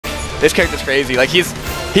this character's crazy. Like he's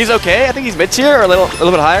okay. I think he's mid tier or a little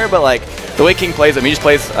bit higher, but like the way King plays him, he just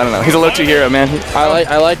plays. I don't know. He's a low tier hero, man.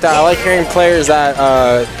 I like that. I like hearing players that.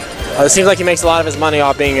 It seems like he makes a lot of his money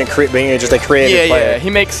off being just a creative player. Yeah. He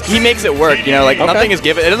makes it work. You know, like nothing is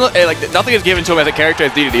given. It doesn't like nothing is given to him as a character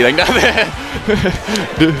as DDD. Like nothing.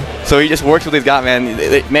 So he just works with what he's got,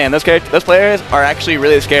 man. Man, those players are actually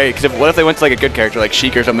really scary. Because what if they went to like a good character like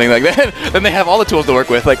Sheik or something like that? Then they have all the tools to work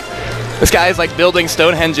with. Like this guy's like building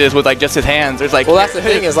Stonehenges with like just his hands. There's like. Well, that's the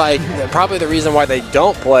thing is like probably the reason why they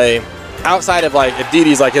don't play. Outside of like if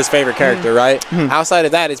DD's like his favorite character, right? Outside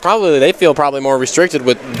of that, it's probably they feel probably more restricted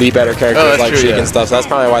with the better characters like Sheik and stuff. So that's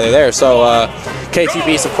probably why they're there. So KT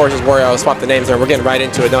Beast, of course, is Wario. I'll swap the names there. We're getting right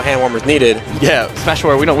into it. No hand warmers needed. Yeah, Smash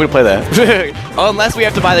War. We don't play that unless we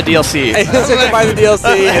have to buy the DLC. Unless we have to buy the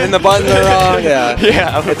DLC and the buttons are wrong. Yeah.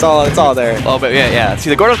 Yeah. It's all there. Oh, but yeah.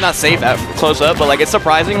 See, the Gordo's not safe at close up, but like it's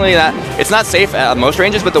surprisingly that it's not safe at most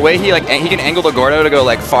ranges. But the way he can angle the Gordo to go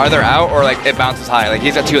like farther out or like it bounces high. Like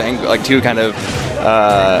he's got two kind of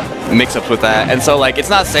mix-ups with that, and so like it's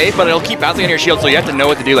not safe, but it'll keep bouncing on your shield, so you have to know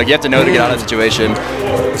what to do. Like you have to know to get out of that situation.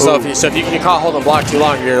 So if you caught hold and block too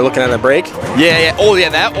long, you're looking at a break. Yeah. Oh yeah,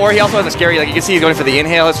 that. Or he also has a scary. Like you can see he's going for the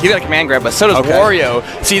inhale. He's got a command grab, but so does Wario.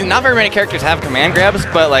 See, not very many characters have command grabs,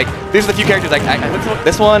 but like these are the few characters. Like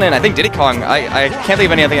this one, and I think Diddy Kong. I can't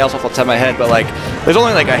think of anything else off the top of my head, but like there's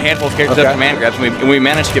only like a handful of characters that have command grabs, and we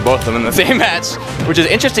managed to get both of them in the same match, which is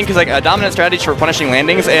interesting because like a dominant strategy for punishing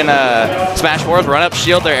landings in Smash Wars, run up,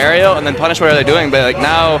 shield their aerial, and then punish whatever they're doing. But like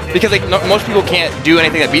now, because like most people can't do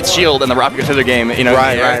anything that beats shield in the rock paper scissors game, you know.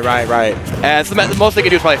 Right. And so the most they can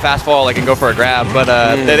do is probably fast fall, like and go for a grab. But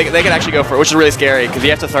they can actually go for it, which is really scary because you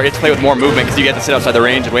have to play with more movement because you get to sit outside the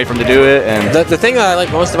range and wait for him to do it. And the thing that I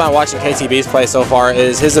like most about watching KT Beast play so far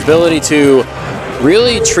is his ability to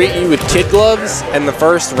really treat you with kid gloves in the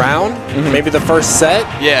first round, maybe the first set.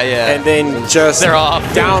 Yeah. And then just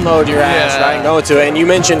download your ass, right, and go into it. And you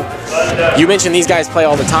mentioned these guys play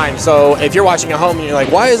all the time. So if you're watching at home and you're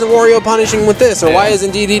like, why isn't Wario punishing with this, or why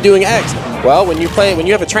isn't DD doing X? Well, when you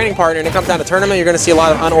have a training partner and it comes down to tournament, you're going to see a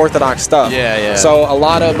lot of unorthodox stuff. Yeah. So a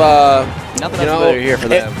lot of nothing here for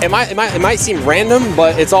them. It might seem random,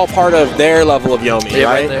 but it's all part of their level of Yomi,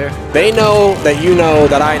 right? There. They know that you know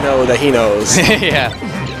that I know that he knows. Yeah.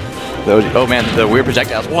 Oh man, the weird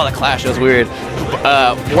projectiles. Wow, the clash, that was weird.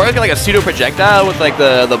 Wario's got like a pseudo projectile with like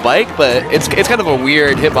the bike, but it's kind of a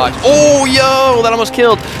weird hitbox. Oh yo, that almost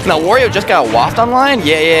killed. Now Wario just got waft online.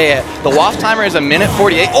 Yeah. The waft timer is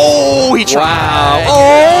 1:48. Oh, he tried. Wow.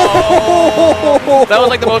 Oh. That was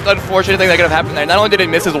like the most unfortunate thing that could have happened there. Not only did he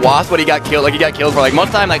miss his waft, but he got killed. Like he got killed for like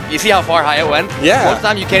most time. Like you see how far high it went. Yeah. Most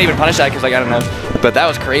time you can't even punish that because like I don't know. But that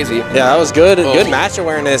was crazy. Yeah, that was good. Good match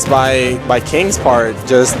awareness by King's part.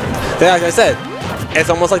 Just like I said, it's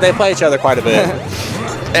almost like they play each other quite a bit.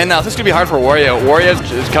 And now this could be hard for Wario.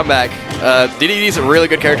 Wario's comeback. DDD's a really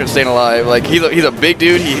good character in staying alive. Like he's a big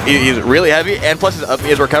dude. He's really heavy, and plus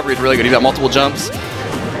his recovery is really good. He's got multiple jumps.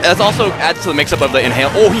 That also adds to the mix-up of the inhale.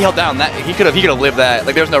 Oh, he held down. That he could have lived that.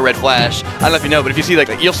 Like there's no red flash. I don't know if you know, but if you see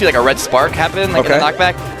you'll see like a red spark happen like in the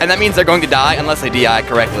knockback, and that means they're going to die unless they DI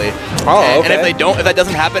correctly. Oh, And if that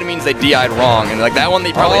doesn't happen, it means they DI'd wrong. And like that one,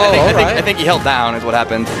 they probably I think he held down is what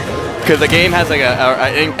happened. Because the game has like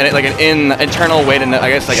an internal way to know. I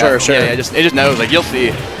guess like sure. Yeah, it just knows. Like you'll see,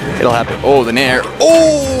 it'll happen. Oh, the nair.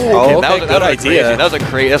 That was idea.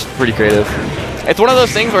 That's pretty creative. It's one of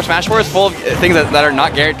those things where Smash 4 is full of things that are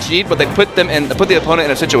not guaranteed, but they put the opponent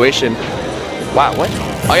in a situation. Wow, what?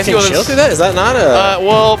 I guess you can shield through that? Is that not a...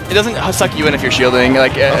 well, it doesn't suck you in if you're shielding.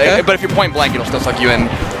 Like, but if you're point blank, it'll still suck you in.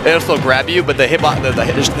 It'll still grab you, but the hitbox,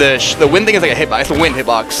 the wind thing is like a hitbox. It's a wind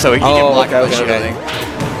hitbox, so you can block it with shielding.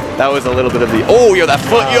 That was a little bit of the... Oh, yo, that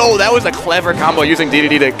foot... Yo, that was a clever combo using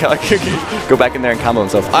DDD to go back in there and combo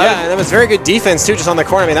himself. Yeah, and that was very good defense, too, just on the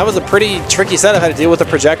corner. I mean, that was a pretty tricky setup. Had to deal with the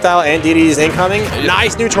projectile and DDD's incoming.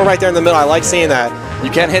 Nice neutral right there in the middle. I like seeing that.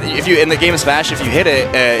 You can't hit it. If you in the game of Smash, if you hit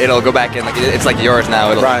it, it'll go back in. Like it's like yours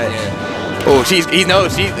now. Right. Yeah. Oh, he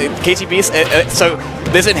knows. KT Beast. So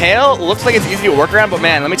this inhale looks like it's easy to work around, but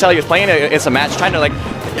man, let me tell you, playing it's a match trying to like...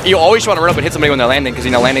 You always want to run up and hit somebody when they're landing because, you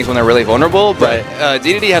know, landing's when they're really vulnerable. But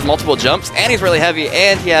DDD has multiple jumps, and he's really heavy,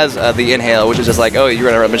 and he has the inhale, which is just like, oh, you're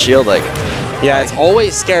going to run a shield. Like, yeah, it's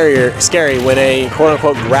always scary when a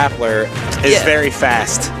quote-unquote grappler is very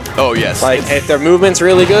fast. Oh, yes. Like, if their movement's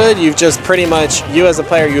really good, you've just pretty much, you as a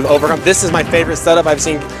player, you've overcome. This is my favorite setup. I've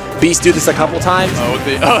seen Beast do this a couple times.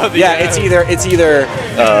 It's either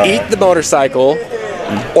eat the motorcycle,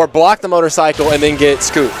 or block the motorcycle and then get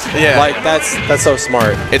scooped. Yeah. Like, that's so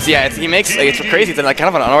smart. He makes, like, it's crazy. It's like kind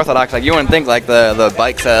of an unorthodox, like, you wouldn't think, like, the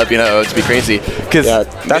bike setup, you know, to be crazy. Cause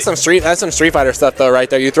that's some Street Fighter stuff, though, right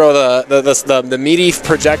there. You throw the meaty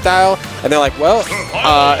projectile, and they're like, well,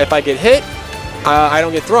 if I get hit, I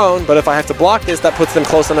don't get thrown, but if I have to block this, that puts them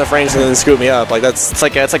close enough range to then scoop me up. Like it's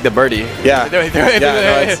like the birdie. Yeah.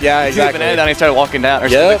 Exactly. Down, he started walking down. Or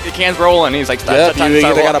the can's rolling. He's like, you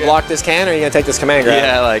either gotta block this can or you gotta take this command grab.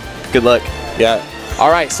 Yeah, like good luck. Yeah. All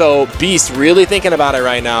right, so Beast really thinking about it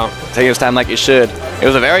right now. Taking his time like he should. It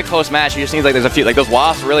was a very close match. He just needs, like, there's a few, like, those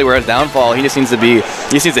wasps really were his downfall. He just needs to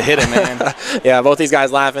hit him, man. Yeah, both these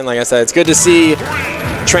guys laughing. Like I said, it's good to see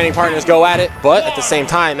training partners go at it, but at the same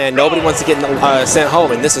time, man, nobody wants to get sent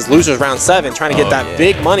home, and this is losers round 7, trying to get that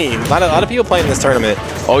big money. A lot of people playing this tournament.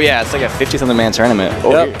 Oh yeah, it's like a 50-something man tournament.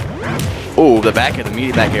 Oh, the back here, the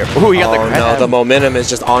meaty back here. Oh, he got the grab. No, the momentum is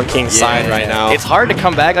just on King's side right now. It's hard to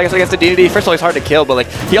come back, I guess, against the DDD. First of all, he's hard to kill, but like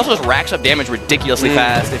he also just racks up damage ridiculously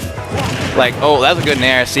fast. Like, oh, that was a good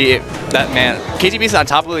nair. See, that man, KTB's on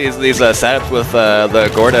top of these setups with the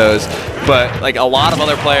Gordos, but like a lot of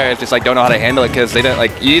other players just like don't know how to handle it because they don't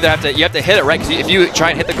like. You have to hit it right. Because if you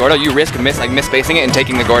try and hit the Gordo, you risk misspacing it and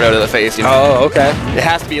taking the Gordo to the face. You know? Oh, okay. It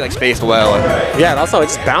has to be like spaced well. Yeah, and also it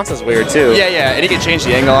just bounces weird too. Yeah, and you can change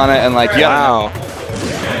the angle on it and like wow.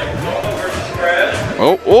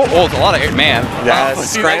 Oh, it's a lot of air, man. Yeah,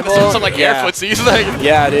 scramble. Some like air footsies. Like.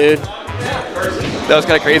 Yeah, dude. That was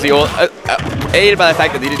kind of crazy. Well, aided by the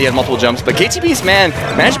fact that DDD has multiple jumps, but KTB's man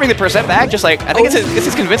managed to bring the percent back. Just like I think it's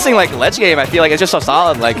his convincing like ledge game. I feel like it's just so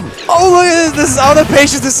solid. Like oh look at this! Oh, the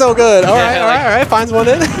patience is so good. All right. Finds one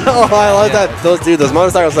in. Oh, I love that. Those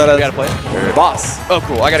motorcycle setups. We gotta play. Boss. Oh,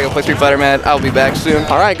 cool. I gotta go play Street Fighter, man. I'll be back soon.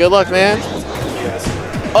 All right. Good luck, man.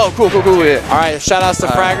 Oh, cool. Yeah. All right. Shout outs to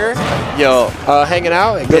Fragger. Yo, hanging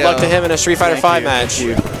out. Good luck to him in a Street Fighter 5 match.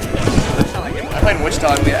 I played in Wichita.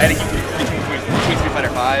 I had to keep between Street Fighter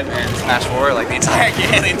 5 and Smash 4 like the entire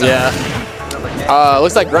game. Yeah.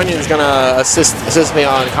 Looks like Grunyon's gonna assist me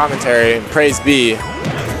on commentary. Praise be.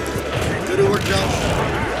 Good work, Josh.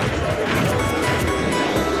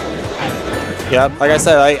 Yep. Like I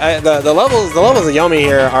said, the levels of Yomi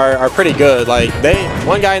here are pretty good. Like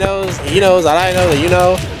one guy knows, he knows, that I know, that you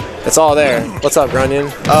know. It's all there. What's up, Grunion?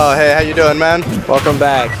 Oh, hey, how you doing, man? Welcome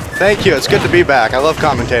back. Thank you. It's good to be back. I love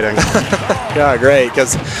commentating. Yeah, great.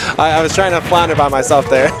 Because I was trying to flounder by myself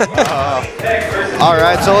there. All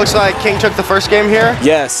right. So it looks like King took the first game here.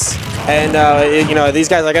 Yes. And you know, these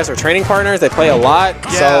guys, I guess, are training partners. They play a lot,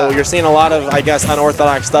 so you're seeing a lot of, I guess,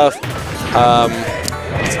 unorthodox stuff.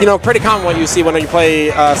 You know, pretty common what you see when you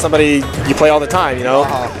play somebody you play all the time, you know?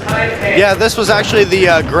 Yeah, this was actually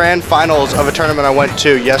the grand finals of a tournament I went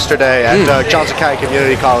to yesterday at Johnson County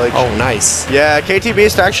Community College. Oh, nice. Yeah, KT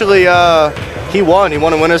Beast actually, he won. He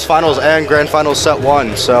won a winners finals and grand finals set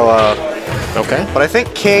 1, so... okay. But I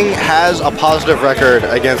think King has a positive record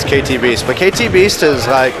against KT Beast, but KT Beast is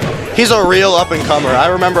like... He's a real up-and-comer. I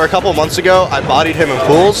remember a couple months ago, I bodied him in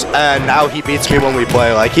pools, and now he beats me when we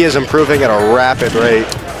play. Like, he is improving at a rapid rate.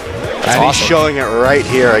 That's and awesome. He's showing it right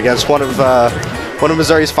here against one of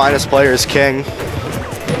Missouri's finest players, King.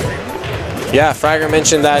 Yeah, Fragger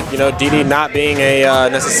mentioned that, you know, DD not being a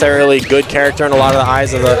necessarily good character in a lot of the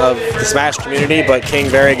eyes of the Smash community, but King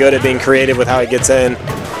very good at being creative with how he gets in.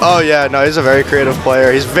 Oh, yeah, no, he's a very creative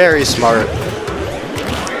player. He's very smart.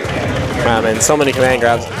 Wow, man, so many command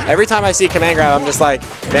grabs. Every time I see a command grab, I'm just like,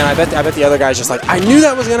 man, I bet the other guy's just like, I knew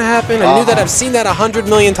that was going to happen. I knew that. I've seen that 100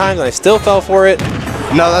 million times, and I still fell for it.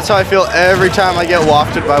 No, that's how I feel every time I get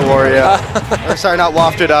wafted by Wario. Or sorry, not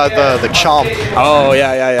wafted, the chomp. Oh,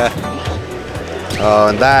 yeah. Oh,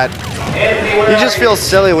 and that. You just feel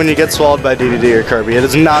silly when you get swallowed by DDD or Kirby. It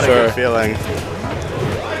is not a good feeling.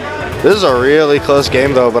 This is a really close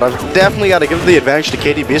game, though, but I've definitely got to give the advantage to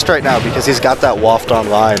KT Beast right now because he's got that waft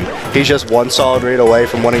online. He's just one solid read away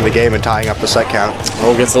from winning the game and tying up the set count.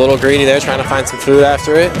 Oh, gets a little greedy there, trying to find some food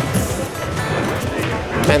after it.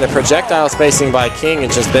 Man, the projectile spacing by King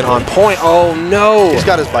has just been on point. Oh, no. He's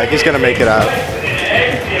got his bike. He's going to make it out.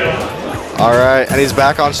 All right, and he's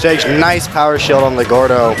back on stage. Nice power shield on the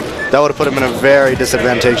Gordo. That would have put him in a very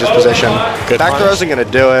disadvantageous position. Good Back throw isn't going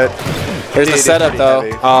to do it. Here's the setup, though.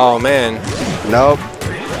 Heavy. Oh, man. Nope.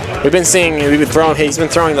 He's been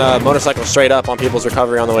throwing the motorcycle straight up on people's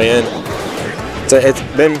recovery on the way in. It's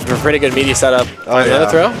been a pretty good media setup. Oh, another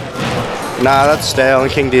throw? Nah, that's stale,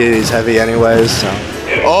 and King DDD's heavy anyways. So.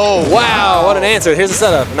 Oh, wow, what an answer. Here's the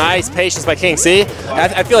setup. Nice patience by King. See?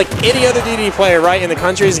 I feel like any other DDD player right in the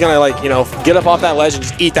country is going to, like, you know, get up off that ledge and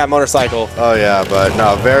just eat that motorcycle. Oh, yeah, but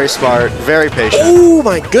no, very smart, very patient. Oh,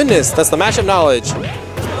 my goodness. That's the matchup knowledge.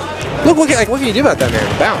 Look, what can you do about that,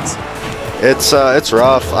 man? Bounce. It's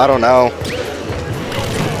rough. I don't know.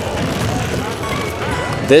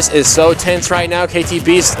 This is so tense right now. KT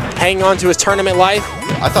Beast hanging on to his tournament life.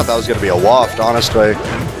 I thought that was going to be a waft, honestly.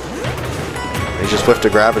 He just whiffed a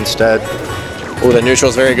grab instead. Oh, the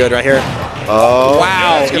neutral's very good right here. Oh.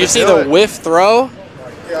 Wow. You see the whiff throw?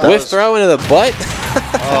 Whiff throw into the butt?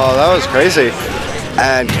 Oh, that was crazy.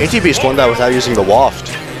 And KT Beast won that without using the waft.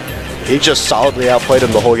 He just solidly outplayed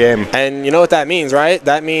him the whole game. And you know what that means, right?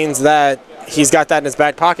 That means that he's got that in his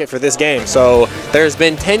back pocket for this game. So there's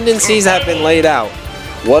been tendencies that have been laid out.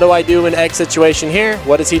 What do I do in X situation here?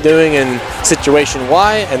 What is he doing in situation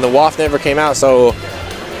Y? And the waft never came out. So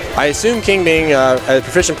I assume King, being a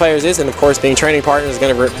proficient player is, and of course being training partner, is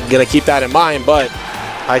gonna keep that in mind. But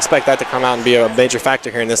I expect that to come out and be a major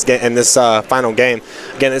factor here in this game, in this final game.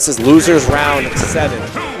 Again, this is losers round 7. We're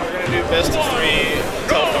gonna do best of 3.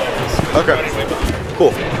 Okay.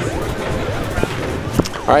 Cool.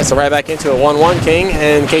 All right, so right back into a 1-1 King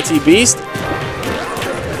and KT Beast.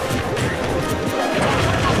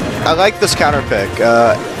 I like this counter pick.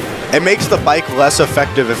 It makes the bike less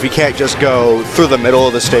effective if you can't just go through the middle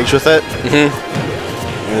of the stage with it.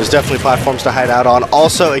 There's definitely platforms to hide out on.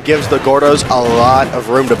 Also, it gives the Gordos a lot of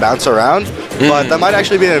room to bounce around, but that might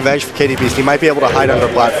actually be an advantage for KT Beast. He might be able to hide under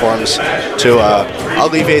platforms to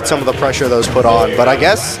alleviate some of the pressure those put on. But I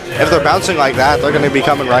guess if they're bouncing like that, they're going to be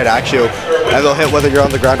coming right at you, and they'll hit whether you're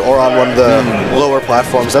on the ground or on one of the lower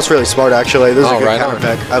platforms. That's really smart, actually. This is a good counter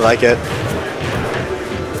pick. I like it.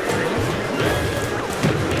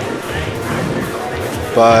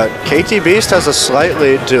 But KT Beast has a slight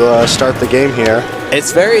lead to start the game here.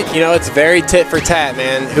 It's very, it's very tit for tat,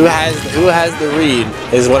 man. Who has the read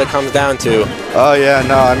is what it comes down to. Oh yeah,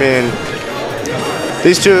 no, I mean,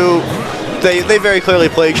 these two, they very clearly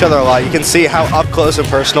play each other a lot. You can see how up close and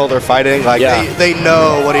personal they're fighting. Like they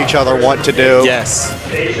know what each other want to do. Yes.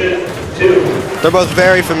 They're both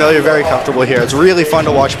very familiar, very comfortable here. It's really fun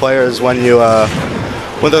to watch players when you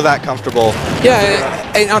when they're that comfortable.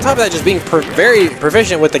 Yeah, and on top of that, just being very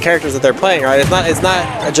proficient with the characters that they're playing, right? It's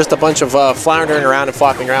not just a bunch of floundering around and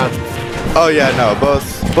flopping around. Oh yeah, no,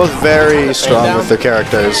 both very strong with their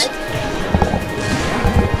characters.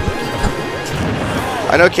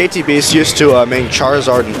 I know KT Beast used to main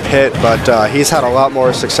Charizard and Pit, but he's had a lot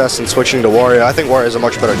more success in switching to Wario. I think Wario is a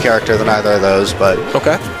much better character than either of those, but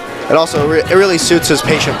okay. It also it really suits his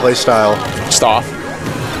patient playstyle. Stop.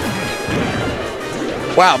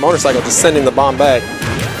 Wow, Motorcycle just sending the bomb back.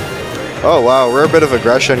 Oh wow, rare bit of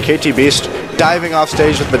aggression. KT Beast diving off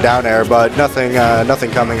stage with the down air, but nothing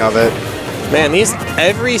coming of it. Man,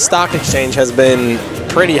 every stock exchange has been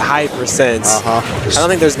pretty high percent. I don't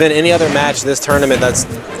think there's been any other match this tournament that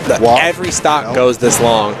every stock goes this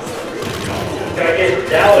long.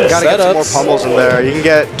 Gotta get some more pummels in there. You can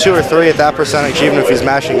get 2 or 3 at that percentage, even if he's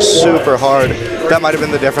mashing super hard. That might have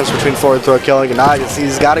been the difference between forward throw killing and not.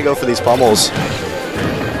 He's got to go for these pummels.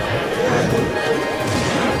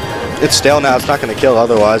 It's stale now. It's not going to kill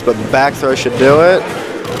otherwise, but back throw should do it.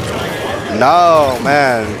 No,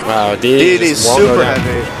 man. Wow, DD's super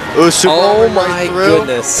heavy. Ooh, super oh my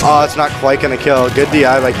goodness. Oh, it's not quite going to kill. Good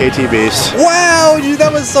DI by KT Beast. Wow, dude,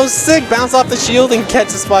 that was so sick. Bounce off the shield and catch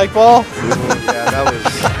the spike ball. Yeah, that was...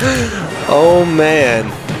 Oh, man.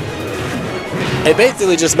 It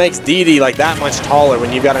basically just makes DD like that much taller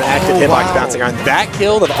when you've got an active hitbox bouncing around. That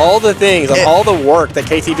killed, of all the things, of all the work that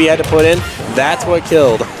KTB had to put in, that's what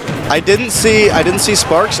killed. I didn't see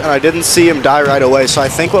Sparks, and I didn't see him die right away, so I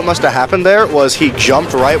think what must have happened there was he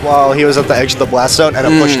jumped right while he was at the edge of the blast zone, and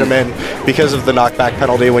it pushed him in because of the knockback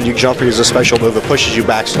penalty. When you jump or use a special move, it pushes you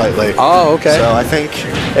back slightly. Oh, okay. So I think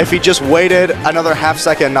if he just waited another half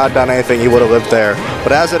second, not done anything, he would have lived there.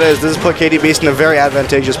 But as it is, this has put KT Beast in a very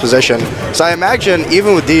advantageous position. So I imagine,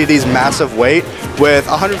 even with DDD's massive weight, with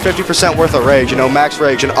 150% worth of rage, max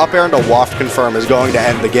rage, an up air and a waft confirm is going to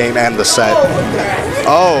end the game and the set.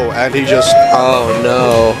 Oh, and he just... Oh,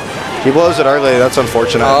 no. He blows it early. That's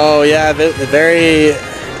unfortunate. Oh, yeah. The very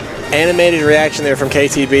animated reaction there from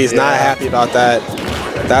KTB is not happy about that.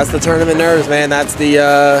 That's the tournament nerves, man. That's the...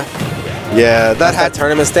 yeah, that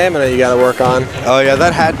tournament stamina you got to work on. Oh, yeah.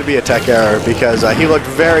 That had to be a tech error because he looked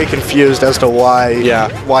very confused as to why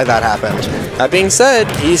that happened. That being said,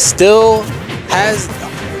 he still has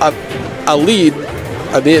a lead,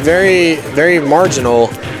 albeit very, very marginal.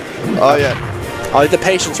 Oh, yeah. I like the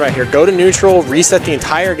patience right here. Go to neutral, reset the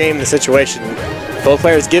entire game in the situation.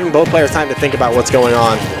 Giving both players time to think about what's going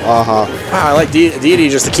on. Wow, I like DD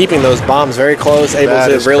just keeping those bombs very close, able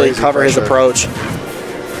to really cover his approach.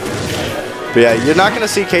 But yeah, you're not going to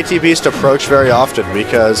see KT Beast approach very often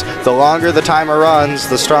because the longer the timer runs,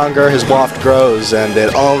 the stronger his waft grows, and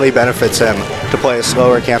it only benefits him to play a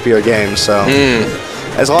slower, campier game. So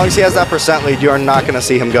as long as he has that percent lead, you are not going to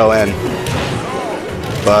see him go in.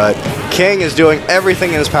 But King is doing everything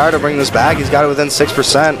in his power to bring this back. He's got it within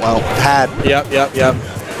 6%. Well, had. Yep.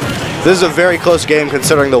 This is a very close game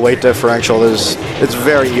considering the weight differential. It's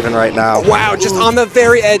very even right now. Wow, just on the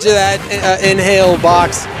very edge of that inhale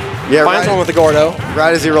box. Yeah, finds one with the Gordo.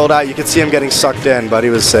 Right as he rolled out, you could see him getting sucked in, but he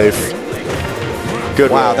was safe.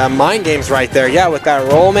 Good Wow, roll. that mind game's right there. Yeah, with that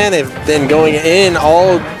roll, man, they've been going in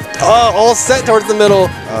all set towards the middle.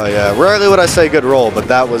 Oh yeah, rarely would I say good roll, but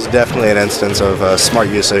that was definitely an instance of smart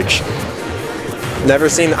usage.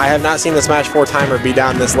 I have not seen the Smash 4 timer be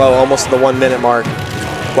down this low, almost to the 1 minute mark.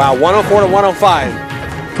 Wow, 104 to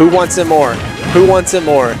 105. Who wants it more? Who wants it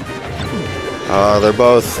more? They're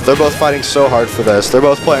both fighting so hard for this. They're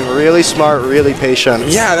both playing really smart, really patient.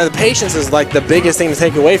 Yeah, the patience is like the biggest thing to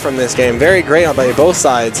take away from this game. Very great on both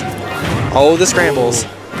sides. Oh, the scrambles.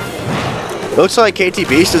 Looks like KT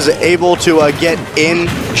Beast is able to get in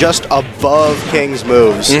just above King's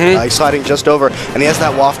moves. He's sliding just over, and he has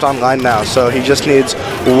that waft online now, so he just needs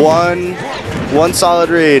one solid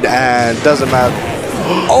read, and doesn't matter.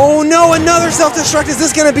 Oh no, another self-destruct. Is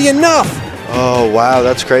this going to be enough? Oh, wow,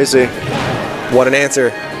 that's crazy. What an answer.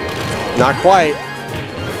 Not quite.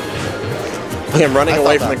 Look at him running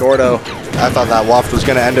away from the Gordo. I thought that waft was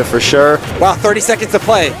going to end it for sure. Wow, 30 seconds to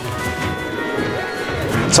play.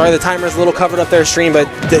 Sorry, the timer's a little covered up there, stream, but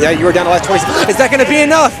you were down to last 20 seconds. Is that going to be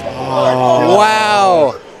enough? Oh.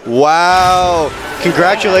 Wow. Wow.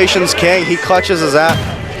 Congratulations, King. He clutches his ass.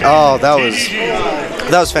 Oh, that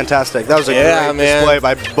was fantastic. That was a great display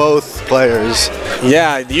by both players.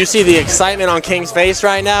 Yeah, you see the excitement on King's face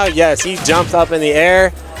right now? Yes, he jumped up in the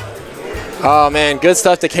air. Oh man, good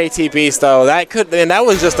stuff to KT Beast though. That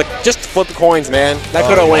was just flip the coins, man. That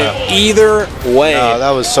could have went either way. No,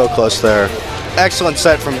 that was so close there. Excellent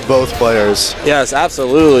set from both players. Yes,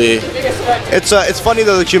 absolutely. It's funny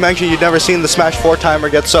though that you mentioned you'd never seen the Smash 4 timer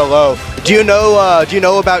get so low. Do you know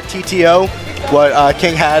about TTO? What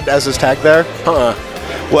King had as his tag there?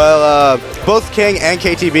 Well, both King and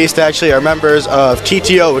KT Beast actually are members of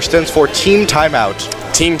TTO, which stands for Team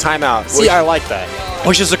Timeout. Team Timeout. See, I like that.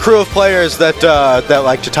 Which is a crew of players that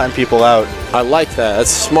like to time people out. I like that. That's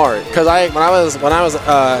smart. Because when I was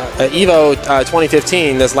at Evo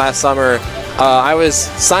 2015 this last summer, I was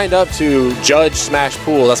signed up to judge Smash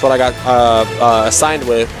Pool. That's what I got assigned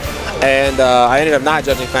with, and I ended up not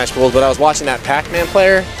judging Smash Pools, but I was watching that Pac-Man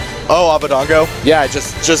player. Oh, Abadongo. Yeah,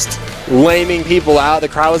 just laming people out. The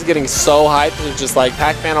crowd was getting so hyped. It was just like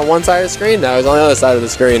Pac-Man on one side of the screen. No, it was on the other side of the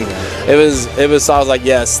screen. It was. So I was like,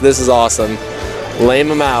 yes, this is awesome. Lame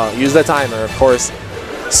them out. Use the timer, of course.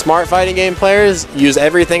 Smart fighting game players use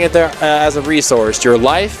everything at their as a resource. Your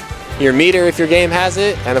life, your meter if your game has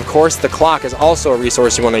it, and of course the clock is also a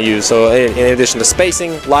resource you want to use. So in addition to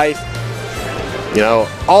spacing, life,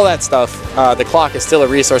 all that stuff, the clock is still a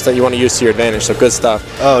resource that you want to use to your advantage. So good stuff.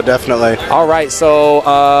 Oh, definitely. All right, so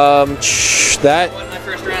that. My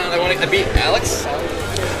first round, I wanted to beat Alex.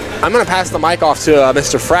 I'm going to pass the mic off to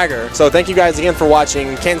Mr. Fragger. So thank you guys again for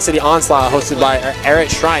watching Kansas City Onslaught, hosted by Eric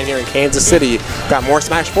Shrine here in Kansas City. Got more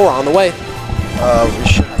Smash 4 on the way. We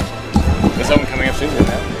should. There's someone coming up soon.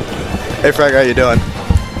 Hey Fragger, how you doing?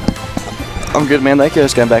 I'm good, man. Thank you. I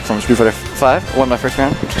just got back from Street Fighter 5. Won my first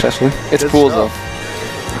round successfully. It's pools though.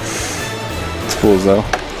 It's pools though.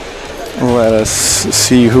 Let us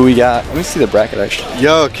see who we got. Let me see the bracket actually.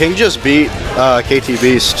 Yo, King just beat KT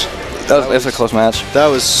Beast. That was a close match. That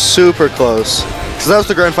was super close. Cause that was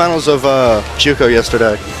the grand finals of JUCO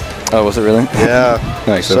yesterday. Oh, was it really? Yeah.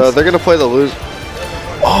 Nice. So they're gonna play the lose.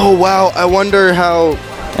 Oh wow! I wonder how.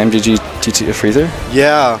 MGG TT Freezer.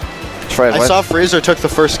 Yeah. Right, I saw Freezer took the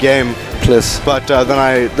first game. Please. But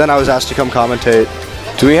then I was asked to come commentate.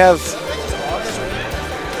 Do we have?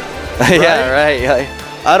 Yeah, right.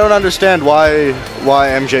 I don't understand why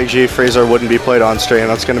MJG Freezer wouldn't be played on stream.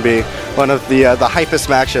 That's going to be one of the hypest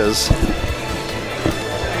matches.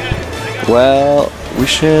 Well, we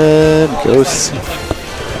should go see.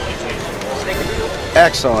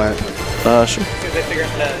 Excellent. Sure.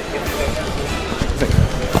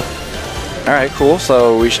 All right, cool.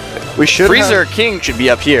 So we should. Freezer King should be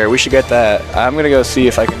up here. We should get that. I'm gonna go see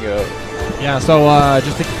if I can go. Yeah, so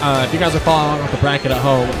just to, if you guys are following along with the bracket at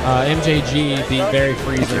home, MJG beat Barry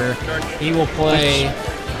Freezer. He will play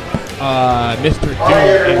Mr.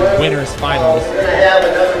 Doom in winners finals.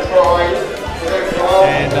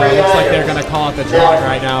 And looks like they're going to call out the drawing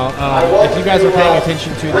right now. If you guys are paying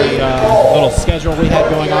attention to the little schedule we had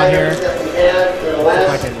going on here, if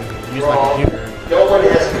I can use my computer.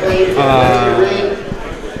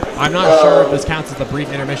 I'm not sure if this counts as a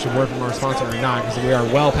brief intermission word from our sponsor or not, because we are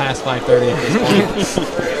well past 5:30 at this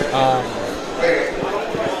point.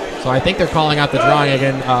 So I think they're calling out the drawing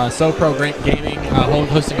again. SoPro Gaming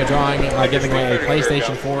hosting a drawing, giving away a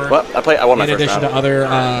PlayStation 4. Well, I won my in first addition round. to other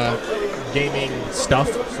gaming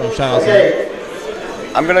stuff. So shout out to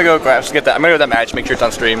them. I'm gonna go grab. Get that. I'm gonna go to that match. Make sure it's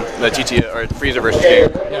on stream. The TT or Freezer versus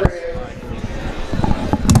game. Yeah.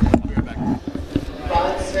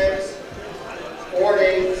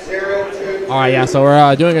 All right, yeah. So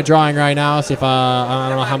we're doing a drawing right now. See if I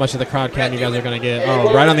don't know how much of the crowd count you guys are gonna get.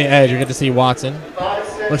 Oh, right on the edge, you get to see Watson.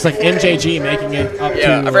 Looks like MJG making it up to.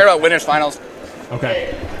 Yeah, I forgot about winners finals.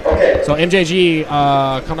 Okay. So MJG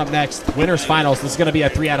coming up next. Winners finals. This is gonna be a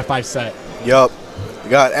 3 out of 5 set. Yup. We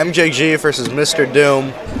got MJG versus Mr.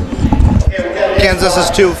 Doom. Kansas's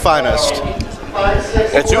 2 finest.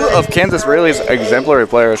 Yeah, 2 of Kansas really exemplary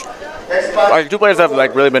players. Like 2 players that have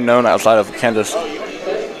like really been known outside of Kansas.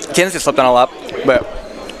 Kansas has slept on a lot, but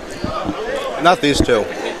not these 2.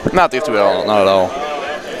 Not these 2 at all. Not at all.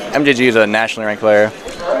 MJG is a nationally ranked player.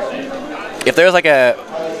 If there's like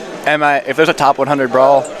if there's a top 100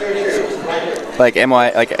 brawl, like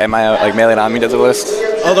Melee Nami does a list.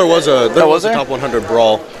 Oh, there was a there? top 100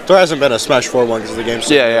 brawl. There hasn't been a Smash 4 one because the game's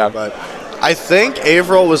still yeah. But I think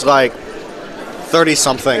Avril was like 30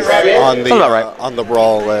 something on the on the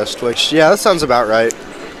brawl list, which that sounds about right.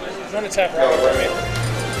 Run a tap round for me.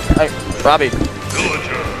 Hey, Robbie.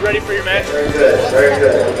 Ready for your match? Very good, very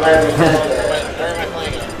good.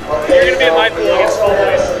 You're going to be in my pool against Full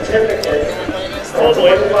Boys. Full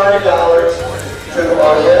Boys. $25 to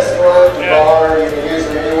our restaurant, bar, you can use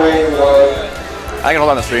it any way you want. I can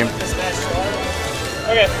hold on the stream.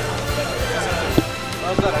 Okay.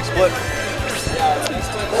 How's that XSplit?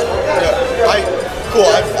 Cool,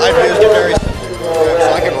 I've used it very so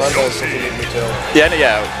I can run those if you need me to.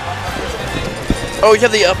 Yeah. Oh, you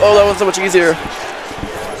have the up. Oh, that one's so much easier.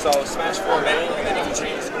 So Smash 4 main, and then you can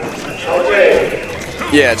change the score.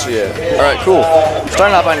 Yeah. All right, cool.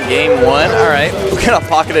 Starting off on game 1. All right, we're gonna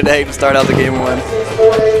pocket a day to start out the game 1.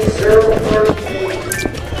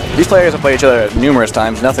 These players have played each other numerous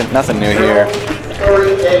times. Nothing new here.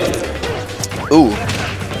 Ooh.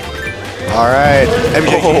 All right,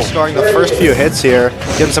 MJG scoring the first few hits here,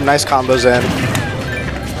 getting some nice combos in.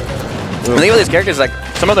 The thing with these characters, like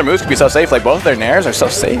some of their moves can be so safe. Like both of their nairs are so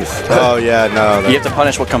safe. Oh yeah, no. You have to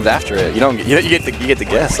punish what comes after it. You get to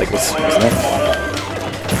guess like what's next.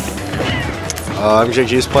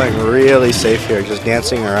 MJG's playing really safe here, just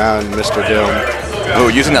dancing around Mr. Doom. Oh,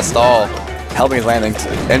 using that stall, helping his landing.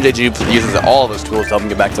 MJG uses all of his tools to help him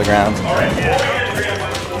get back to the ground.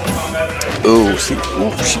 Ooh, see,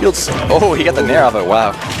 shields. Oh, he got the nair off it.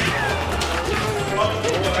 Wow.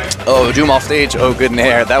 Oh, Doom off stage. Oh, good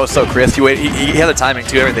nair. That was so crisp. He had the timing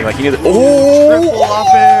too. Everything like he knew. Triple off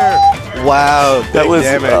air. Wow, that was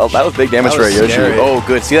damage. That was big damage for a Yoshi. Scary. Oh,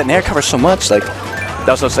 good. See that nair covers so much. Like that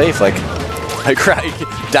was so safe. Like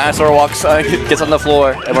dinosaur walks, gets on the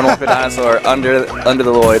floor. Everyone walks the dinosaur under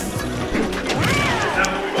the Lloyd.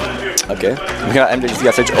 Okay, we got MJG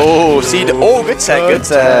got stage. Oh, see. Oh, good tech. Good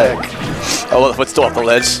tech. Oh, the foot's still off the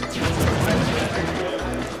ledge.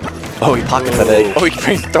 Oh, he pockets that egg. Oh, he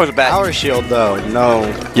throws it back. Power shield though, no.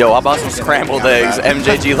 Yo, how about some scrambled eggs?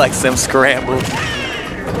 MJG likes them scrambled.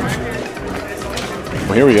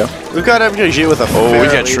 Well, here we go. We've got MJG with a fair we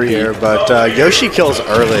got lead tree here, but Yoshi kills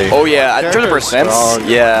early. Oh yeah, in terms of percents,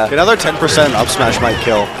 yeah. Another 10% up smash might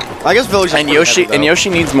kill. I guess Village. And Yoshi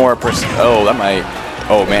needs more percent. Oh, that might.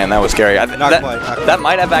 Oh man, that was scary. That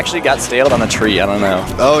might have actually got staled on the tree. I don't know.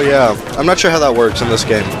 Oh yeah, I'm not sure how that works in this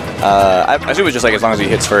game. I assume it's just like as long as he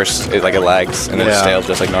hits first, it lags and then it stales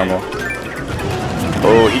just like normal.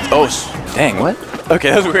 Oh, dang, what? Okay,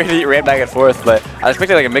 that was weird. He ran back and forth, but I was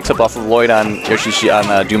expecting like a mix-up off of Lloyd on Yoshi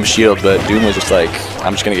on Doom's shield, but Doom was just like,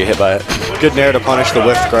 I'm just gonna get hit by it. Good nair to punish the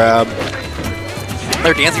whiff grab.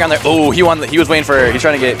 They're dancing around there. Oh, he was waiting for. He's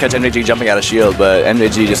trying to catch MJG jumping out of shield, but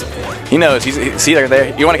MJG just. He knows. See, they're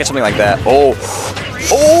there. You want to catch something like that. Oh.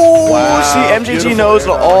 Wow, see, MJG beautiful knows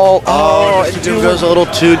all. Oh, Doom goes a little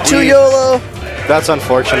too YOLO. That's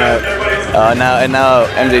unfortunate. Now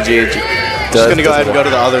MJG just gonna go ahead and go to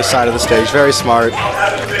the other side of the stage. Very smart.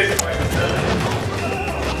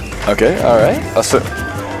 Okay, all right.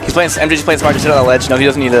 MJG's playing smart to sit on the ledge. No, he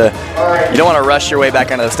doesn't need to. You don't want to rush your way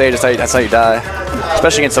back onto the stage. That's how you die,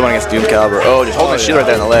 especially against someone against Doom caliber. Oh, just holding the shield right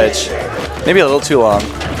there on the ledge. Maybe a little too long.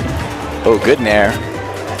 Oh, good nair.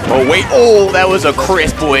 Oh, wait. Oh, that was a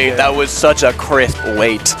crisp wait. That was such a crisp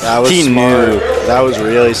wait. That was smart. That was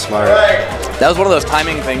really smart. That was one of those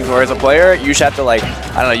timing things where as a player, you should have to like,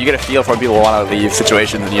 I don't know, you get a feel for when people want to leave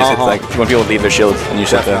situations and you just like when people leave their shields and you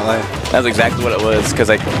should have to. That was exactly what it was. Because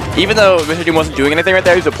like, even though Mr. Doom wasn't doing anything right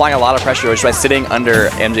there, he was applying a lot of pressure just by sitting under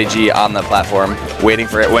MJG on the platform, waiting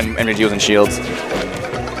for it when MJG was in shields.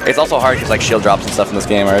 It's also hard because like shield drops and stuff in this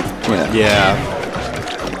game are, you know. Yeah.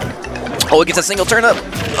 Oh, it gets a single turn up.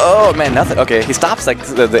 Oh man, nothing. Okay, he stops like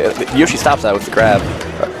the Yoshi stops that with the grab.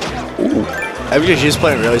 Ooh. MJG's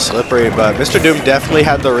playing really slippery, but Mr. Doom definitely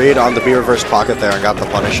had the read on the B reverse pocket there and got the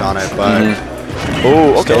punish on it. But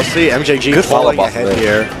still see MJG good falling ahead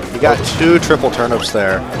here. He got 2 triple turnips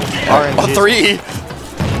there. Oh, 3.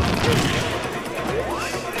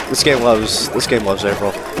 This game loves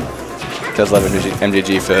April. Does love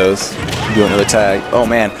MJG foes. Doing another tag. Oh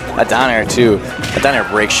man, that down air too. That down air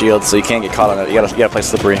breaks shields, so you can't get caught on it. You gotta play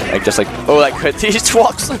slippery. Like just like he just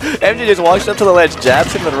walks. MJ just walks up to the ledge,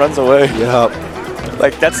 jabs him, and runs away. Yep.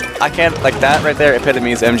 Like I can't like that right there.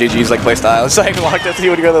 Epitomes MJG's like play style. So I walked up to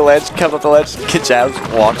you when you go to the ledge, comes up the ledge, get jabs,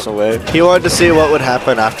 walks away. He wanted to see what would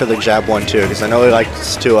happen after the jab 1-2 because I know he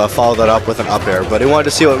likes to follow that up with an up air, but he wanted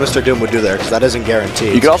to see what Mr. Doom would do there because that isn't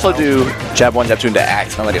guaranteed. You could also do jab 1, jab 2 into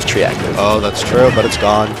axe, not like his tree active. Oh, that's true, but it's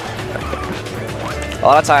gone. A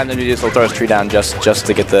lot of times MJG will throw his tree down just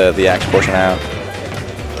to get the axe portion out.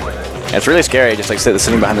 And it's really scary, just like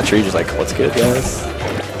sitting behind the tree, just like, what's good, guys?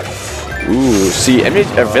 Ooh, see,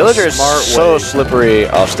 Villager is so slippery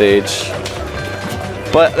off stage.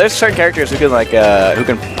 But there's certain characters who can like who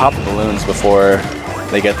can pop the balloons before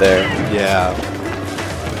they get there. Yeah.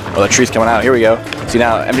 Oh, the tree's coming out. Here we go. See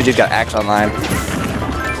now, MJG's got axe online.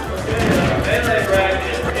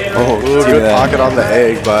 Oh, good pocket on the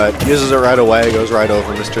egg, but uses it right away, goes right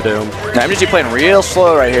over Mr. Doom. Now MJG playing real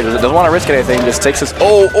slow right here. Doesn't want to risk anything. Just takes his.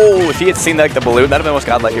 Oh! If he had seen like the balloon, that'd have been almost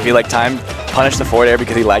godlike. If he like punished the forward air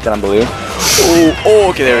because he lagged it on balloon.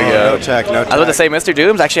 Okay, there we go. No tech, no tech. I was about to say, Mr.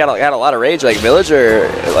 Doom's actually had a lot of rage. Like Villager,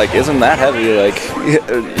 like isn't that heavy? Like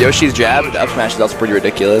Yoshi's jab up smash is also pretty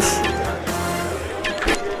ridiculous.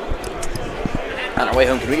 On our way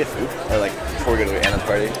home, can we get food? Or like before we go to Anna's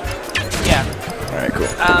party? Yeah. All right, cool.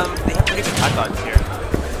 They have pretty good hot dogs here.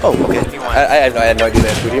 Oh, okay. I had no idea they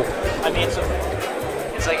had food here. I mean, it's a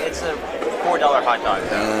 $4 hot dog.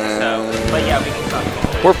 So, but yeah, we can come.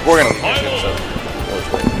 We're gonna. So.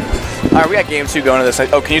 All right, we got game 2 going to this.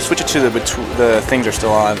 Oh, can you switch it to the things are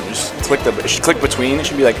still on? Just click between. It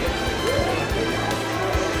should be like.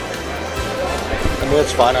 I mean,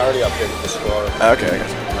 it's fine. I already updated the score. Okay.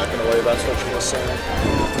 I'm not gonna worry about switching this thing.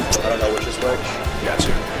 I don't know which is which.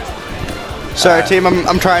 Gotcha. Sorry, team.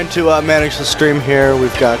 I'm trying to manage the stream here.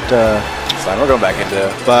 We've got. Fine. We're going back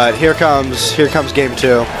into. But here comes game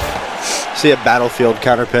 2. See a battlefield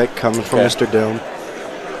counter pick coming from Mr. Doom.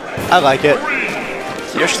 I like it.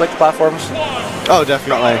 Yoshi like the platforms? Oh,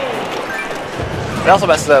 definitely. It also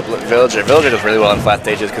messes up Villager. Villager does really well on flat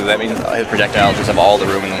stages because that means his projectiles just have all the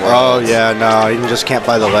room in the world. Oh yeah, no, you just can't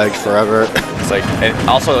buy the ledge forever. It's like, and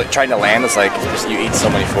also like, trying to land, it's like you eat so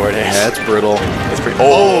many forward airs. Yeah, it's brutal. It's pretty.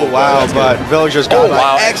 Oh wow, but Villager's got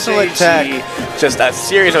excellent tech. Just a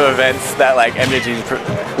series of events that like MJG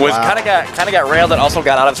was kind of got railed and also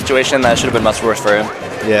got out of a situation that should have been much worse for him.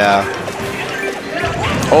 Yeah.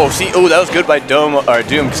 Oh, that was good by Doom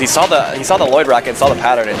because he saw the Lloyd rocket and saw the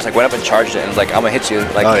pattern and just like went up and charged it and was like, I'm gonna hit you.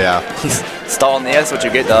 Like, oh yeah. He's stalling the that's what you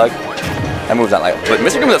get, dog. That move's not like. But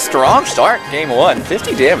Mr. Doom with a strong start, game 1,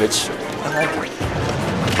 50 damage. I like it.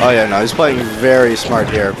 Oh yeah, no, he's playing very smart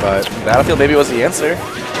here, but Battlefield maybe was the answer.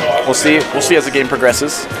 We'll see as the game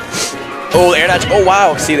progresses. Oh, the air dodge! Oh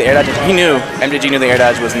wow! See the air dodge? He knew. MJG knew the air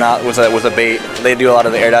dodge was a bait. They do a lot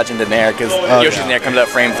of the air dodge into Nair because Yoshi's Nair comes out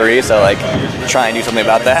frame 3, so like try and do something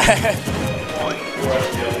about that.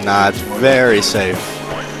 Nah, it's very safe.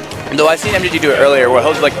 Though I've seen MJG do it earlier, where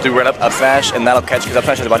he'll like do run up smash, and that'll catch because up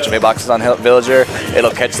smash has a bunch of hitboxes on Villager.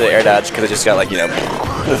 It'll catch the air dodge because it just got like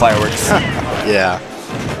the fireworks. Yeah.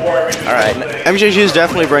 All right. MJG is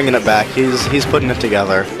definitely bringing it back. He's putting it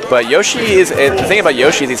together. But Yoshi is the thing about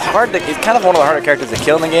Yoshi is he's kind of one of the harder characters to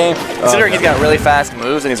kill in the game. Considering he's got really fast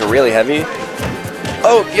moves and he's really heavy.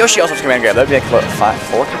 Oh, Yoshi also has command grab. That'd be like what,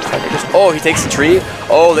 4? Oh, he takes the tree.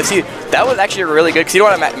 Oh, let's see. That was actually really good because you know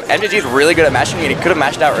what? MJG is really good at mashing, and he could have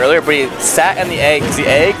mashed out earlier, but he sat in the egg. Because the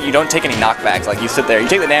egg, you don't take any knockbacks. Like you sit there, you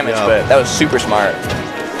take the damage, but that was super smart.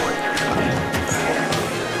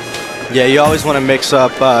 Yeah, you always want to mix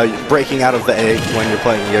up breaking out of the egg when you're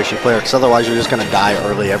playing a Yoshi player, because otherwise you're just going to die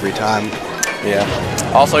early every time. Yeah.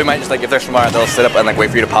 Also, you might just like if they're smart, they'll sit up and like wait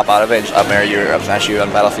for you to pop out of it and just up air you or up smash you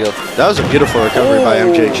on Battlefield. That was a beautiful recovery by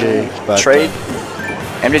MJG. But, trade.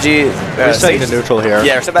 MJG. We're setting to neutral here.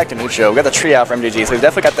 Yeah, we're set back to neutral. We got the tree out for MJG, so he's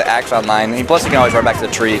definitely got the axe online. Plus, he can always run back to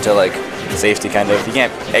the tree to like safety kind of.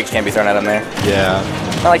 Eggs can't be thrown at him there. Yeah.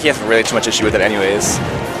 Not like he has really too much issue with it, anyways.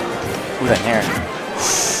 Ooh, that nair.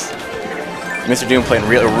 Mr. Doom playing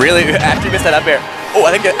really. After he missed that up air. Oh,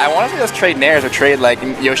 I think I want to say those trade nairs or trade like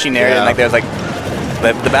Yoshi nair, and like there's like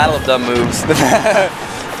the battle of dumb moves.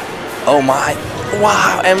 Oh my.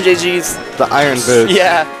 Wow, MJG's... The iron boots.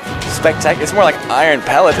 Yeah. Spectacular. It's more like iron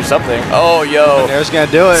pellets or something. Oh, yo. Nair's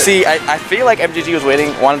gonna do it. See, I feel like MJG was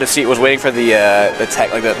waiting for the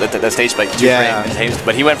tech, like the stage spike to frame,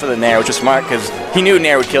 but he went for the nair, which was smart because he knew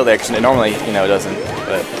nair would kill there because normally, it doesn't.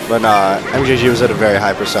 But MJG was at a very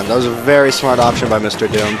high percent. That was a very smart option by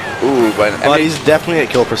Mr. Doom. Ooh, but he's definitely at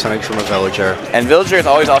kill percentage from a villager. And villager is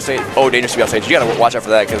always off stage. Oh, dangerous to be off stage. You gotta watch out for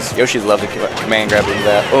that because Yoshi's love to command grab into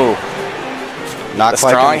that. Oh. Not the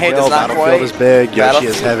quite strong hit does not Battlefield quite. is big. Yoshi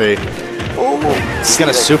is heavy. Ooh. He's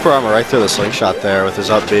gonna super armor right through the slingshot there with his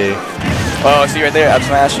up B. Oh, see right there, up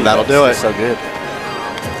smash. That'll do it. So good.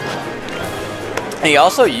 And he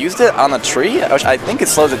also used it on the tree, which I think it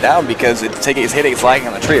slows it down because it's hitting, it's lagging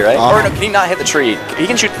on the tree, right? Or no, can he not hit the tree? He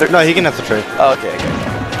can shoot. No, he can hit the tree. Oh, okay.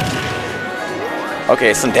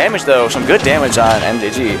 Okay, some damage though, some good damage on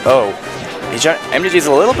MJG. Oh. MJG's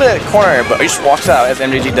a little bit corner, but he just walks out as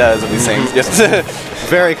MJG does of these things. Just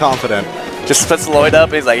very confident. Just puts Lloyd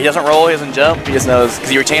up. He's like, he doesn't roll, he doesn't jump. He just knows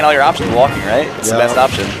because you retain all your options walking, right? It's the best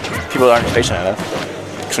option. People aren't patient enough.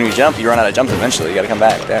 Because when you jump, you run out of jumps eventually. You got to come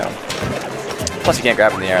back down. Plus, you can't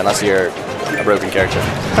grab in the air unless you're a broken character.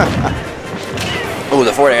 Ooh,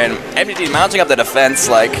 the forward air. And MJG's mounting up the defense,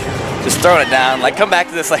 like just throwing it down. Like, come back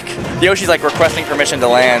to this. Like, Yoshi's like requesting permission to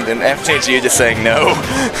land, and FJG just saying no.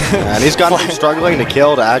 And he's gone from struggling to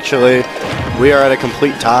kill to actually, we are at a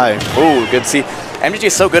complete tie. Ooh, good to see. MJG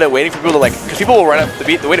is so good at waiting for people to like, because people will run up the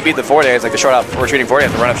way to beat the forward air is like the short out retreating forward air,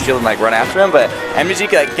 have to run up shield and like run after him. But MJG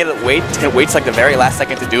can like waits like the very last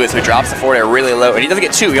second to do it, so he drops the forward air really low, and he doesn't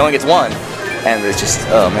get two, he only gets one, and it's just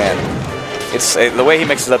oh man, it's the way he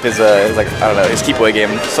mixes up his like I don't know his keep away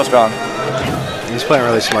game, so strong. He's playing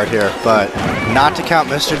really smart here, but not to count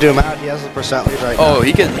Mr. Doom out, he has the percent lead right now. Oh,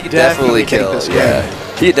 he could definitely kill this game.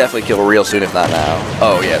 Yeah, he could definitely kill real soon if not now.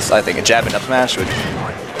 Oh yes, I think a jab and up smash would.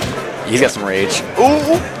 He's got some rage.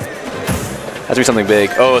 Ooh. Has to be something big.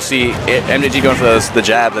 Oh, see, MJG going for the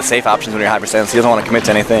jab, the safe options when you're high percent. So he doesn't want to commit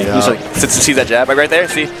to anything. Yeah. He's like, see that jab right there?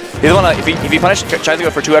 See, he doesn't want to. If he tries to go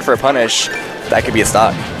for 2-head for a punish, that could be a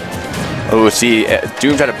stock. Oh, see,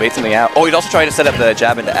 Doom tried to bait something out. Oh, he's also trying to set up the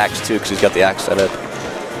jab into axe too, because he's got the axe set up.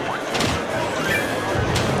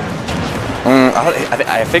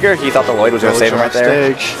 I figure he thought the Lloyd was going to save him right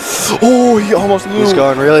there. Oh, he almost knew. He's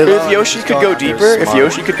going really low. If Yoshi could go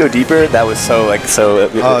deeper, that was so like so.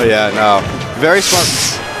 Oh yeah, no, very smart.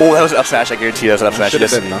 Oh, that was an up smash. I guarantee that was an up smash. Should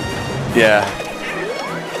have been though. Yeah.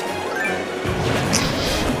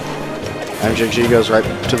 MJG goes right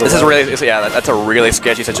to the. This is really that's a really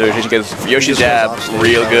sketchy situation because Yoshi's jab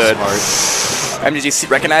real good. MJG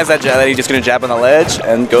recognized that jab that he's just gonna jab on the ledge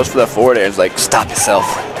and goes for the forward air. It's like stop yourself.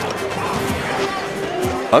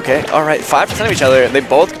 Okay, all right, 5% of each other. They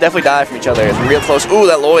both definitely die from each other. It's real close. Ooh,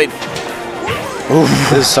 that Lloyd. Ooh,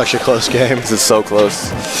 this is such a close game. This is so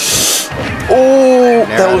close. Oh,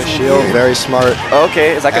 that was shield. Very smart.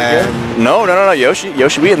 Okay, is that gonna good? No. Yoshi,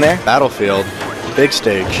 we in there. Battlefield, big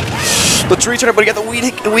stage. The tree turn up, but he got the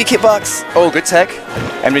weak hitbox. Oh, good tech.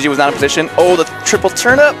 MJG was not in position. Oh, the triple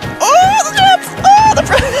turn up. Oh, the jumps. Oh, the.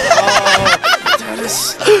 That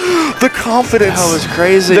is. The confidence. That was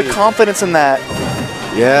crazy. The confidence in that.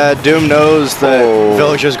 Yeah, Doom knows that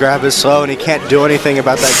Villager's grab is slow and he can't do anything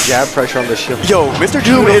about that jab pressure on the shield. Yo, Mr.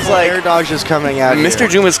 Doom is like air dodge is coming out. Mr.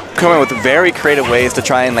 Doom is coming with very creative ways to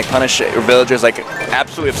try and like punish Villagers, like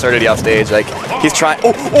absolute absurdity off stage. Like he's trying.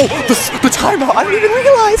 Oh, the timeout! I didn't even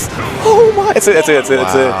realize. Oh my! It's it.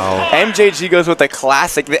 MJG goes with the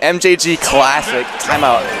MJG classic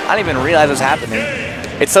timeout. I didn't even realize it was happening.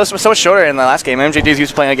 It's so much shorter in the last game. MJG's used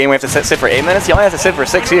to playing a game where you have to sit for 8 minutes. He only has to sit for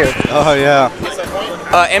 6 here. Oh yeah.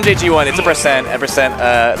 MJG won. It's a percent.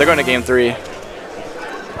 They're going to game 3. I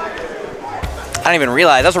didn't even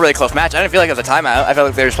realize that was a really close match. I didn't feel like it was a timeout. I felt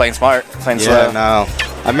like they were just playing smart, playing slow. Yeah, no.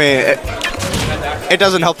 I mean, it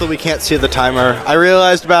doesn't help that we can't see the timer. I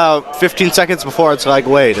realized about 15 seconds before. It's like,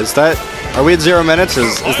 wait, are we at 0 minutes?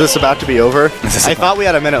 Is this about to be over? I thought we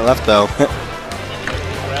had a minute left though.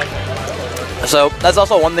 So that's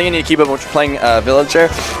also one thing you need to keep up when you're playing Villager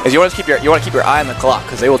is you want to keep your eye on the clock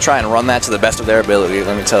because they will try and run that to the best of their ability.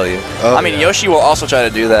 Let me tell you. Oh, I mean, Yoshi will also try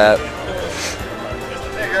to do that.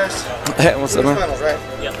 Hey guys. What's up, man? Finals, right?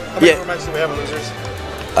 Yep. How many more matches do we have in losers?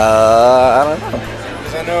 I don't know.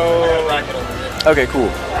 Because I know Okay, cool.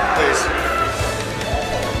 Please.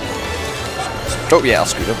 Oh yeah, I'll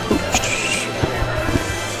scoot him.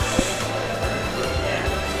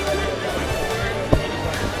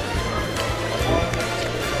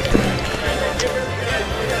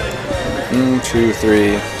 Two,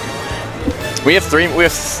 three. We have three.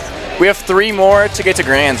 We have three more to get to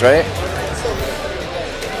grands, right?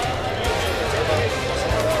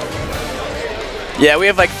 Yeah, we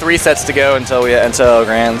have like 3 sets to go until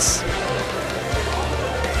grands.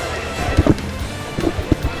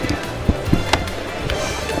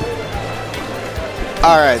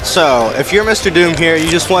 All right, so if you're Mr. Doom here,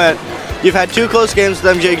 you've had 2 close games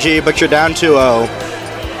with MJG, but you're down 2-0.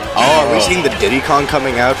 Oh, are we seeing the Diddy Kong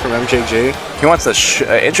coming out from MJG? He wants a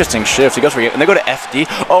interesting shift. He goes for, and they go to FD.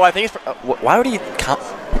 Oh, I think it's. Why would he?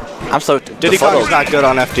 I'm so Diddy Kong's not good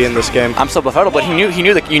on FD in this game. I'm so befuddled, but he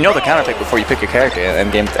knew the counter pick before you pick your character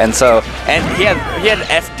in game, and he had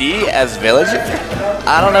FD as village.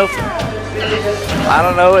 I don't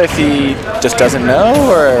know if he just doesn't know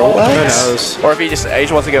or what. Who knows? Or if he just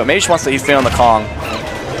wants to go. Maybe he just wants to. He's feeling the Kong.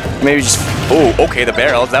 Maybe just. Oh, okay, the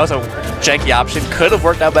barrels. That was a janky option. Could have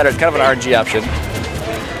worked out better. It's kind of an RNG option.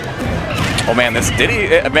 Oh man, this Diddy,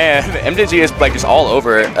 man, MJG is like just all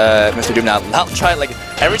over Mr. Doom now. Not trying, like,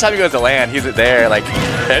 every time he goes to land, he's there. Like,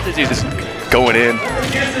 MJG is just going in.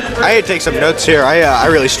 I need to take some notes here. I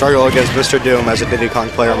really struggle against Mr. Doom as a Diddy Kong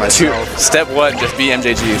player myself. Step 1, just be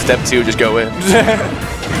MJG. Step 2, just go in.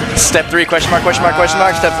 Step 3, question mark.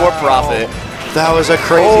 Step 4, profit. That was a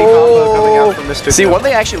crazy combo coming out from Mr. Doom. See, one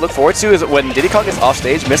thing I actually look forward to is when Diddy Kong gets off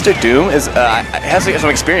stage, Mr. Doom has some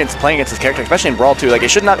experience playing against his character, especially in Brawl 2. Like,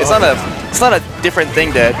 it's not a different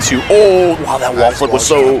thing to oh wow, that wall flip was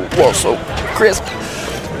so crisp.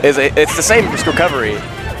 It's the same recovery.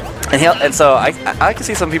 And so I can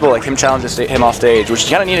see some people like him challenge him off stage, which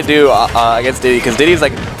you kind of need to do against Diddy, because Diddy's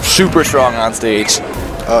like super strong on stage.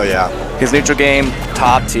 Oh yeah. His neutral game,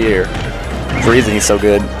 top tier. There's a reason he's so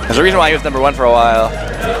good. There's a reason why he was #1 for a while.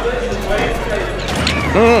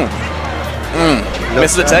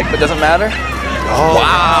 Misses the tech, but doesn't matter. Oh,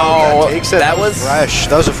 wow. That was fresh.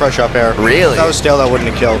 That was a fresh up air. Really? If that was stale, that wouldn't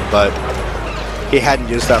have killed, but he hadn't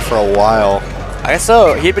used that for a while. I guess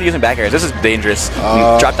so. He'd been using back airs. This is dangerous.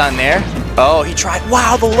 Drop down there. Oh, he tried.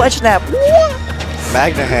 Wow, the ledge snap. What?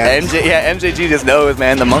 Magna hands. MJG just knows,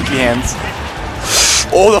 man. The monkey hands.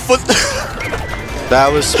 Oh, the foot. That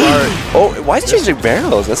was smart. Oh, why is he changing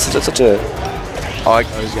barrels? That's such a. Oh,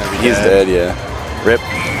 he's dead. Yeah. Rip.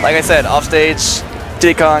 Like I said, off stage,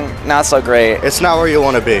 Diddy Kong, not so great. It's not where you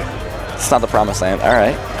want to be. It's not the promised land. All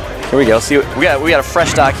right. Here we go. See, we got a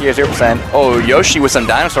fresh stock here, 0%. Oh, Yoshi with some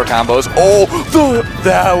dinosaur combos. Oh,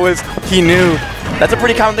 he knew. That's a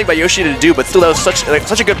pretty common thing by Yoshi to do, but still, that was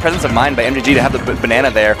such a good presence of mind by MJG to have the banana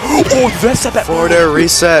there. Oh, that's that. Forward air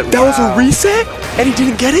reset. That was a reset, and he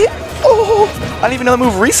didn't get it. Oh, I didn't even know the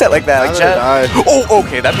move reset like that. Like chat. Oh,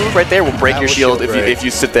 okay, that move right there will break your shield if you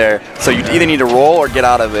sit there. So you either need to roll or get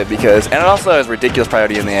out of it, and it also has ridiculous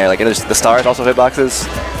priority in the air. Like the stars also hitboxes.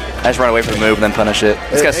 I just run away from the move and then punish it.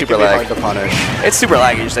 It's got super lag. Hard to punish. It's super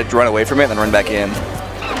laggy. You just have to run away from it and then run back in.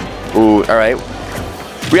 Ooh, all right.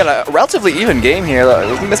 We got a relatively even game here.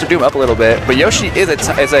 Mr. Doom up a little bit, but Yoshi is a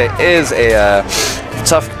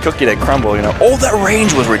tough cookie to crumble. You know. Oh, that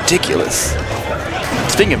range was ridiculous.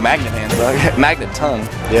 Speaking of magnet hands, though, magnet tongue.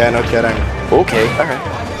 Yeah, no kidding. Okay, all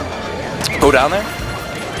right. Go down there.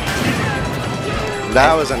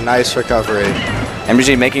 That was a nice recovery.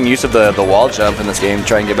 MJG making use of the wall jump in this game to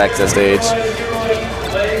try and get back to the stage.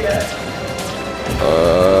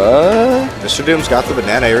 Mr. Doom's got the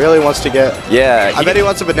banana. He really wants to get... Yeah. I bet he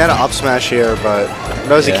wants a banana up smash here, but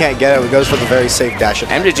knows he can't get it. He goes for the very safe dash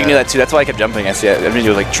attack. MJG knew that too. That's why I kept jumping. I see it. MJG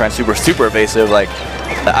was like trying super evasive. Like,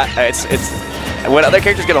 it's when other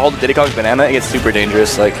characters get a hold of Diddy Kong's banana, it gets super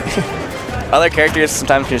dangerous. Like, other characters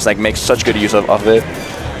sometimes can just like make such good use of it.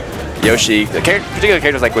 Yoshi, particular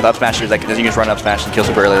characters like with up smashers, like you can just run up smash and kill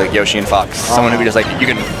super early, like Yoshi and Fox. Someone who just like you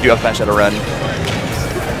can do up smash at a run,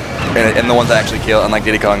 and the ones that actually kill, unlike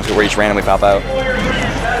Diddy Kong, where you just randomly pop out.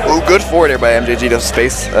 Oh, good forward air by MJG to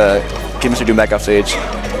space, get Mr. Doom back off stage.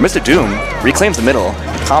 Mr. Doom reclaims the middle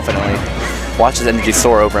confidently, watches MJG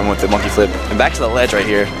soar over him with the monkey flip, and back to the ledge right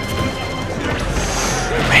here.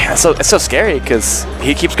 Man, it's so scary because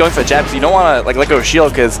he keeps going for the jab. So you don't want to like let go of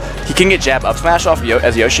shield because he can get jab up smash off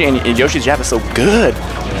as Yoshi, and Yoshi's jab is so good.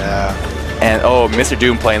 Yeah. And oh, Mr.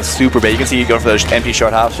 Doom playing super big. You can see he going for those MP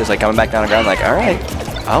short hops, just like coming back down the ground. Like, all right,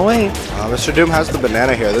 I'll wait. Mr. Doom has the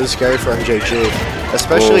banana here. This is scary for MJG,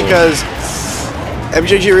 especially because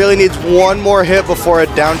MJG really needs one more hit before a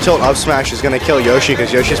down tilt up smash is going to kill Yoshi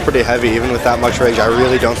because Yoshi's pretty heavy even with that much range. I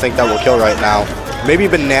really don't think that will kill right now. Maybe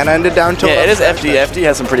banana ended down tilt. Yeah, it is FD. FD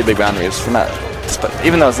has some pretty big boundaries. From that,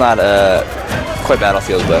 even though it's not quite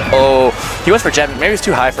Battlefield, but he went for jab. Maybe it's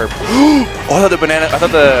too high for. I thought the banana. I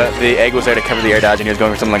thought the egg was there to cover the air dodge, and he was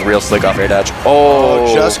going for something like real slick off air dodge.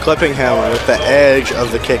 Oh, just clipping him with the edge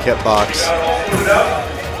of the kick hitbox.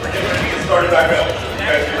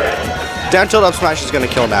 Down tilt up smash is gonna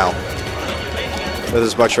kill now. With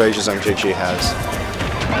as much rage as MJG has.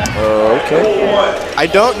 Okay. I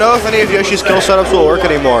don't know if any of Yoshi's kill setups will work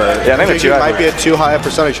anymore. Yeah, maybe it might be a too high a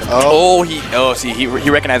percentage. See, he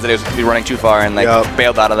recognized that he was running too far and like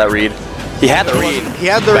bailed out of that read. He had the read. He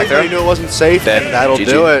had the read, but he knew it wasn't safe. That'll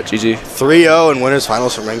do it. GG. 3-0 and winners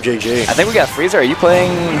finals from MJG. I think we got Freezer. Are you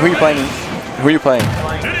playing? Who are you playing? Who are you playing?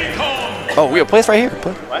 Oh, we have place right here.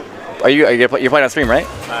 What? Are you you're playing on stream, right?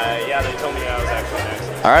 Yeah, they told me I was actually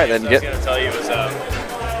next. All right, then I was gonna tell you was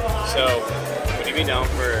so would you be down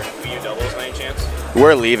for Wii U doubles by any chance?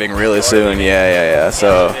 We're leaving really soon. Yeah.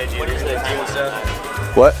 So. What is the team stuff?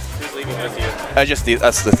 What? Who's leaving with you? Just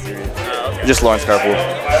us the three. Okay. Just Lawrence Carpool.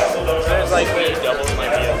 So there's like Wii U doubles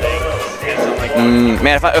might be a thing. Like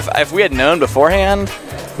Man, if we had known beforehand,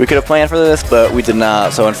 we could have planned for this, but we did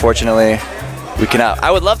not. So unfortunately, we cannot. I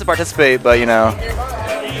would love to participate, but you know,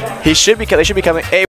 they should be coming.